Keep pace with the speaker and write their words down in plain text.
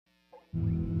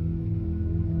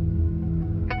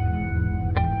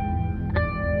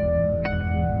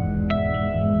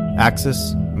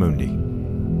Axis Mundi.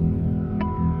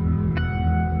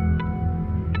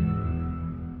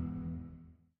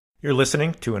 You're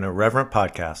listening to an Irreverent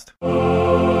podcast.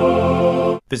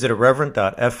 Visit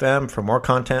irreverent.fm for more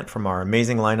content from our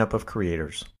amazing lineup of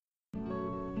creators.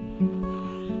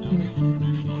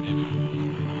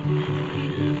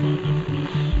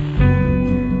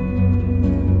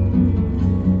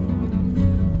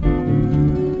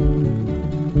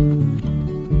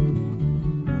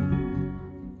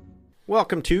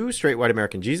 Welcome to Straight White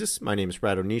American Jesus. My name is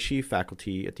Brad Onishi,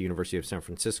 faculty at the University of San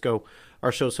Francisco.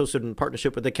 Our show is hosted in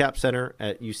partnership with the CAP Center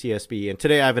at UCSB. And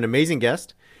today I have an amazing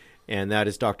guest, and that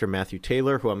is Dr. Matthew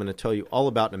Taylor, who I'm going to tell you all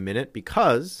about in a minute,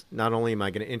 because not only am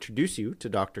I going to introduce you to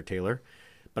Dr. Taylor,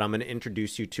 but I'm going to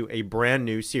introduce you to a brand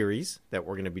new series that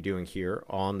we're going to be doing here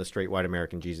on the Straight White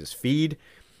American Jesus feed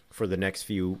for the next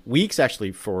few weeks,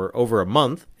 actually for over a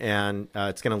month. And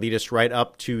it's going to lead us right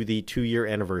up to the 2-year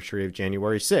anniversary of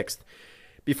January 6th.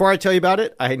 Before I tell you about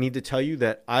it, I need to tell you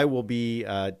that I will be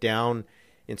down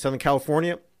in Southern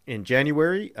California in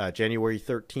January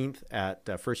 13th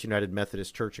at First United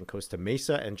Methodist Church in Costa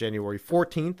Mesa, and January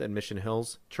 14th at Mission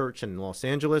Hills Church in Los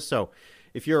Angeles. So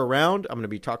if you're around, I'm going to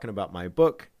be talking about my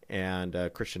book and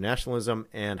Christian nationalism,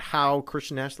 and how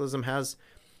Christian nationalism has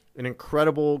an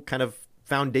incredible kind of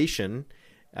foundation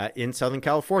in Southern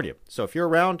California. So if you're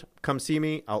around, come see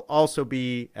me. I'll also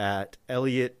be at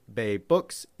Elliott Bay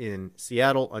Books in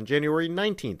Seattle on January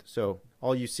 19th. So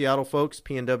all you Seattle folks,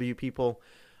 PNW people,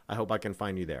 I hope I can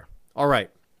find you there. All right,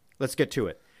 let's get to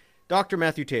it. Dr.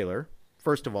 Matthew Taylor,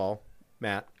 first of all,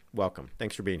 Matt, welcome.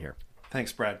 Thanks for being here.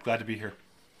 Thanks, Brad. Glad to be here.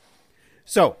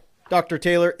 So Dr.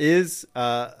 Taylor is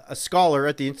a scholar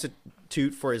at the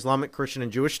Institute for Islamic, Christian,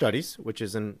 and Jewish Studies, which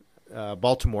is in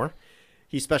Baltimore.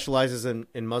 He specializes in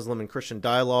Muslim and Christian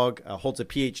dialogue, holds a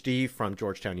PhD from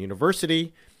Georgetown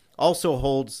University, also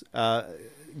holds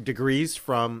degrees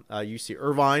from UC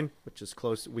Irvine, which is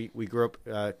close. We grew up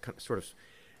sort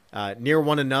of near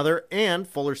one another, and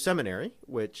Fuller Seminary,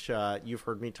 which you've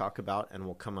heard me talk about and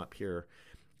will come up here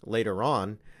later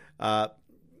on.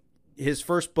 His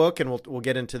first book, and we'll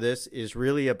get into this, is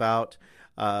really about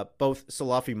both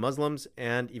Salafi Muslims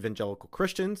and evangelical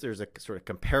Christians. There's a sort of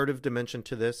comparative dimension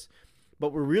to this.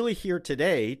 But we're really here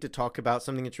today to talk about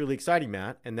something that's really exciting,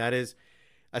 Matt, and that is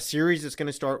a series that's going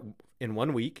to start in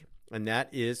 1 week, and that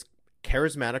is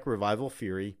Charismatic Revival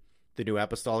Theory, the New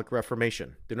Apostolic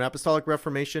Reformation. The New Apostolic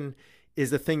Reformation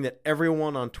is the thing that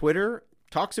everyone on Twitter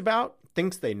talks about,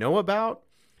 thinks they know about,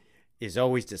 is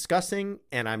always discussing,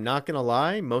 and I'm not going to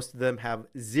lie, most of them have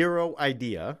zero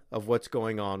idea of what's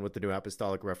going on with the New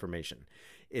Apostolic Reformation.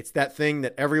 It's that thing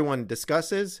that everyone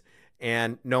discusses,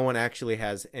 and no one actually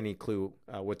has any clue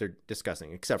what they're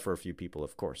discussing, except for a few people,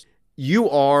 of course. You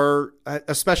are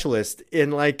a specialist in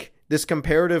like this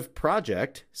comparative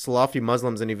project, Salafi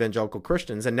Muslims and evangelical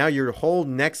Christians, and now your whole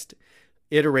next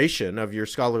iteration of your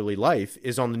scholarly life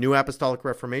is on the New Apostolic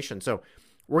Reformation. So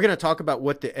we're going to talk about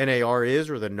what the NAR is,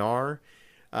 or the NAR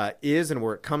is, and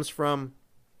where it comes from.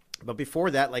 But before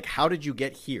that, like, how did you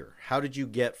get here? How did you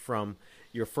get from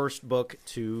your first book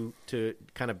to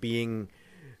kind of being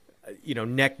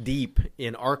neck deep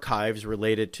in archives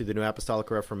related to the New Apostolic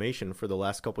Reformation for the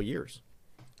last couple of years?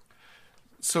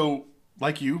 So,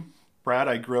 like you, Brad,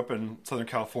 I grew up in Southern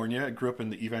California. I grew up in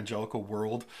the evangelical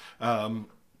world.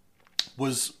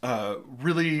 Was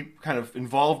really kind of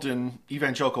involved in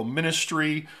evangelical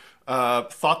ministry.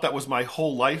 Thought that was my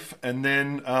whole life. And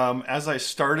then as I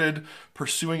started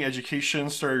pursuing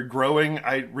education, started growing,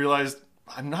 I realized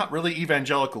I'm not really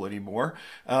evangelical anymore.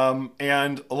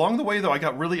 And along the way, though, I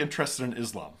got really interested in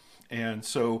Islam. And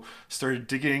so started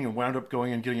digging and wound up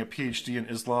going and getting a PhD in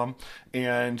Islam,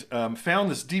 and found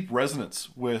this deep resonance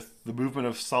with the movement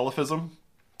of Salafism,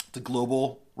 the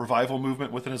global revival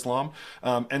movement within Islam,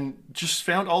 and just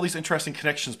found all these interesting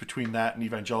connections between that and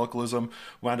evangelicalism.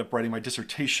 Wound up writing my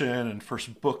dissertation and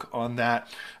first book on that.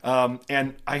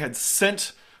 And I had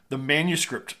sent the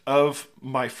manuscript of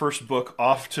my first book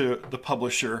off to the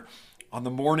publisher on the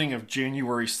morning of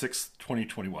January 6th,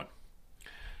 2021.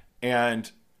 And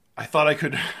I thought I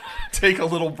could take a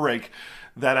little break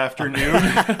that afternoon.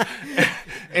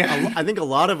 And I think a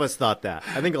lot of us thought that.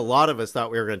 I think a lot of us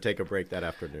thought we were going to take a break that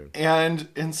afternoon. And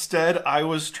instead, I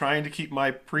was trying to keep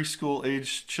my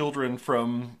preschool-age children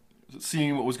from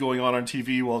seeing what was going on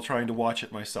TV while trying to watch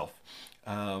it myself.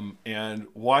 And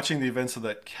watching the events of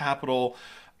that Capitol,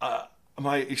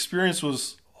 my experience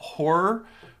was horror,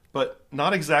 but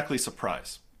not exactly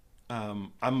surprise.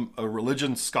 I'm a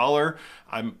religion scholar.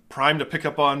 I'm primed to pick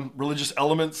up on religious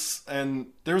elements, and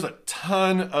there's a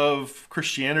ton of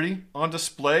Christianity on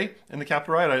display in the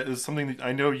Capitol riot. It's something that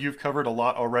I know you've covered a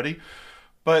lot already.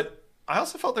 But I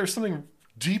also felt there was something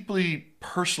deeply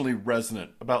personally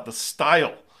resonant about the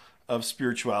style of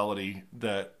spirituality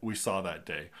that we saw that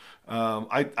day.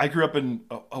 I grew up in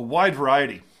a wide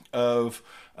variety of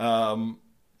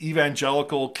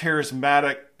evangelical,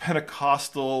 charismatic,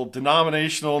 Pentecostal,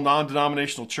 denominational,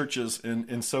 non-denominational churches in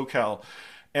SoCal.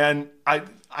 And I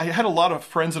had a lot of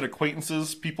friends and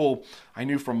acquaintances, people I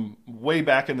knew from way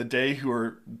back in the day who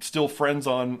are still friends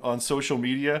on social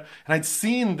media. And I'd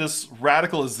seen this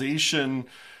radicalization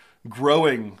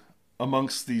growing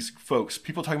amongst these folks.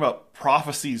 People talking about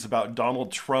prophecies about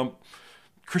Donald Trump,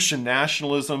 Christian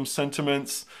nationalism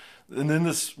sentiments, and then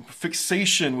this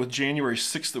fixation with January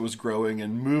 6th that was growing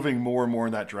and moving more and more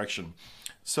in that direction.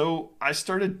 So I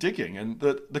started digging. And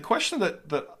the question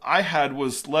that I had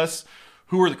was less,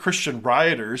 who are the Christian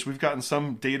rioters? We've gotten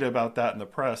some data about that in the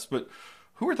press, but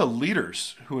who are the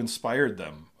leaders who inspired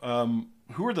them?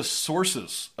 Who are the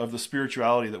sources of the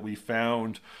spirituality that we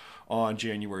found on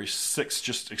January 6th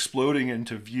just exploding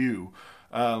into view?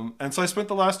 And so I spent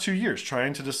the last 2 years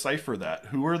trying to decipher that.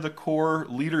 Who are the core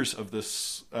leaders of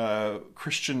this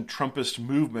Christian Trumpist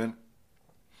movement?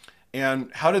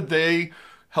 And how did they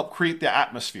help create the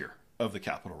atmosphere of the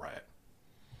Capitol riot?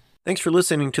 Thanks for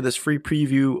listening to this free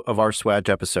preview of our Swag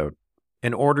episode.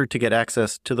 In order to get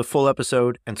access to the full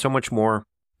episode and so much more,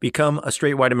 become a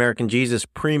Straight White American Jesus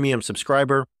premium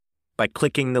subscriber by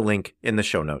clicking the link in the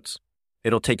show notes.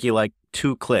 It'll take you like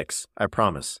 2 clicks, I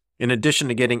promise. In addition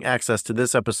to getting access to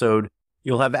this episode,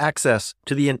 you'll have access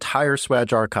to the entire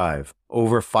Swag archive,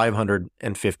 over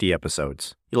 550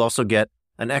 episodes. You'll also get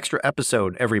an extra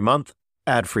episode every month,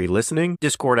 ad-free listening,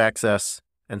 Discord access,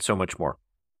 and so much more.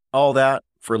 All that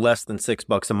for less than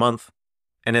 $6 a month,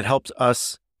 and it helps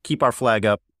us keep our flag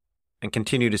up and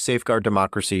continue to safeguard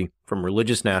democracy from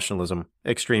religious nationalism,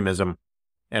 extremism,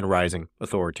 and rising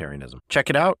authoritarianism. Check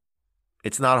it out.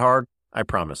 It's not hard, I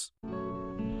promise.